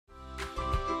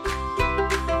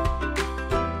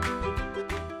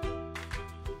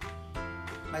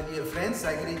Dear friends,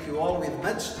 I greet you all with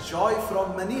much joy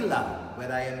from Manila,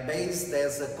 where I am based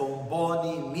as a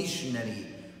Comboni Missionary.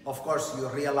 Of course, you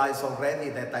realize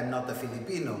already that I'm not a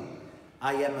Filipino.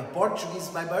 I am a Portuguese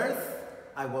by birth.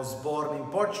 I was born in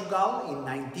Portugal in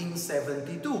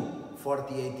 1972,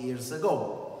 48 years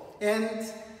ago. And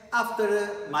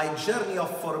after my journey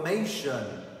of formation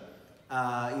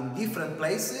in different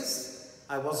places,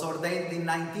 I was ordained in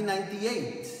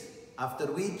 1998. After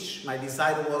which my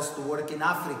desire was to work in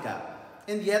Africa,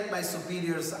 and yet my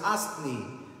superiors asked me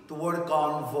to work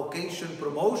on vocation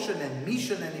promotion and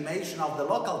mission animation of the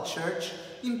local church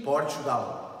in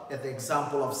Portugal, at the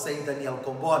example of Saint Daniel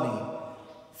Comboni.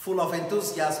 Full of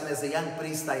enthusiasm as a young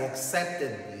priest, I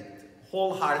accepted it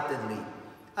wholeheartedly.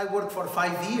 I worked for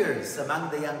 5 years among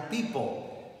the young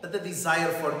people, but the desire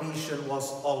for mission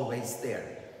was always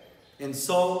there. And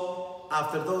so,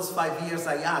 after those 5 years,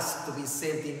 I asked to be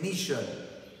sent in mission,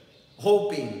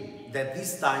 hoping that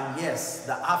this time, yes,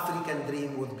 the African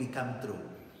dream would become true.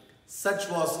 Such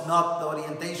was not the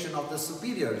orientation of the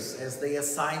superiors, as they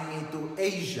assigned me to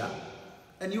Asia,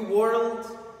 a new world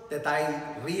that I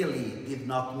really did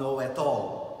not know at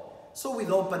all. So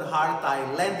with open heart, I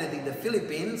landed in the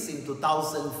Philippines in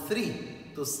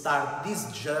 2003 to start this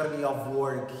journey of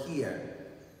work here.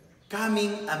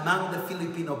 Coming among the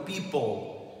Filipino people,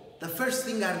 the first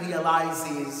thing I realize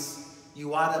is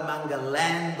you are among a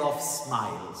land of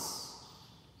smiles.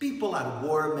 People are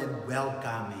warm and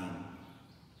welcoming.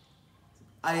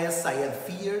 I had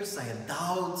fears, I had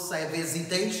doubts, I had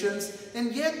hesitations,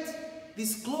 and yet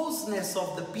this closeness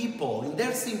of the people, in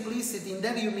their simplicity, in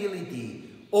their humility,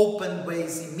 opened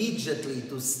ways immediately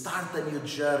to start a new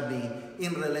journey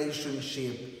in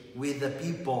relationship with the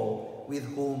people with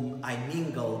whom I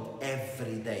mingled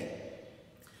every day.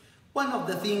 One of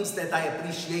the things that I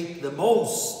appreciate the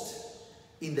most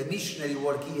in the missionary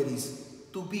work here is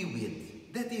to be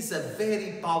with. That is a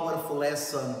very powerful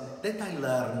lesson that I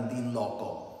learned in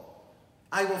Loco.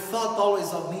 I was thought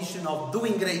always of mission of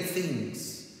doing great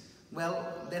things. Well,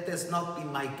 that has not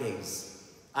been my case.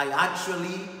 I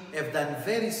actually have done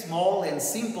very small and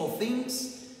simple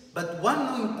things, but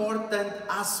one important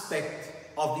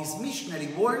aspect of this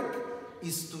missionary work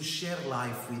is to share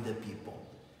life with the people.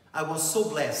 I was so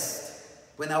blessed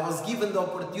when I was given the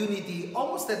opportunity,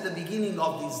 almost at the beginning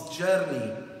of this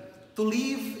journey, to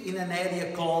live in an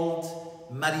area called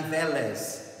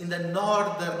Mariveles, in the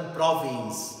northern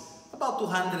province, about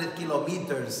 200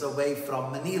 kilometers away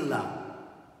from Manila.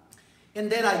 And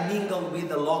there I mingled with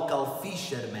the local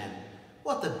fishermen.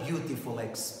 What a beautiful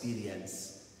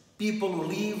experience. People who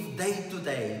live day to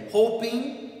day,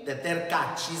 hoping that their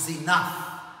catch is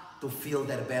enough to fill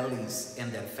their bellies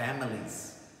and their families.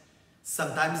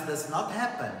 Sometimes does not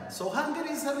happen, so hunger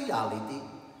is a reality,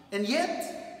 and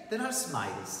yet there are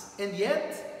smiles, and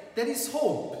yet there is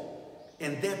hope,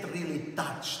 and that really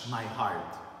touched my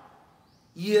heart.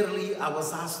 Yearly I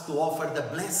was asked to offer the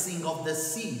blessing of the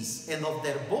seas and of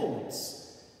their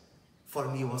boats. For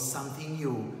me it was something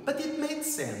new, but it made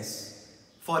sense,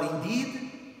 for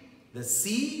indeed the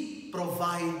sea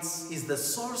is the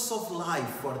source of life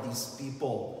for these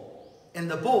people, and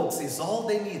the boats is all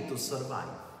they need to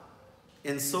survive.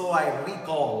 And so I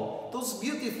recall those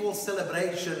beautiful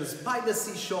celebrations by the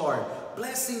seashore,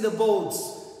 blessing the boats,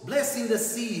 blessing the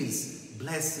seas,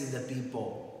 blessing the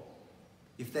people.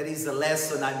 If there is a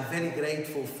lesson I'm very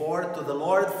grateful to the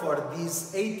Lord for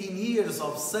these 18 years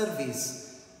of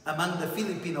service among the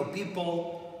Filipino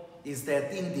people, is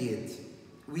that indeed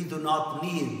we do not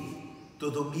need to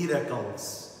do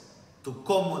miracles to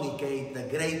communicate the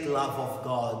great love of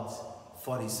God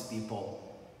for His people.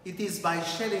 It is by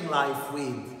sharing life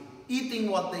with,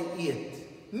 eating what they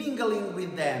eat, mingling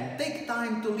with them, take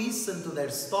time to listen to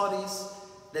their stories,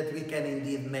 that we can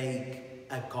indeed make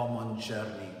a common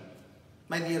journey.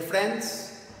 My dear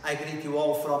friends, I greet you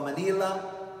all from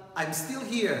Manila. I'm still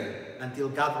here until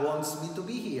God wants me to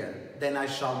be here. Then I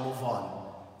shall move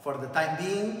on. For the time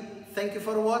being, thank you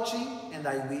for watching, and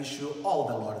I wish you all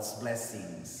the Lord's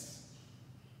blessings.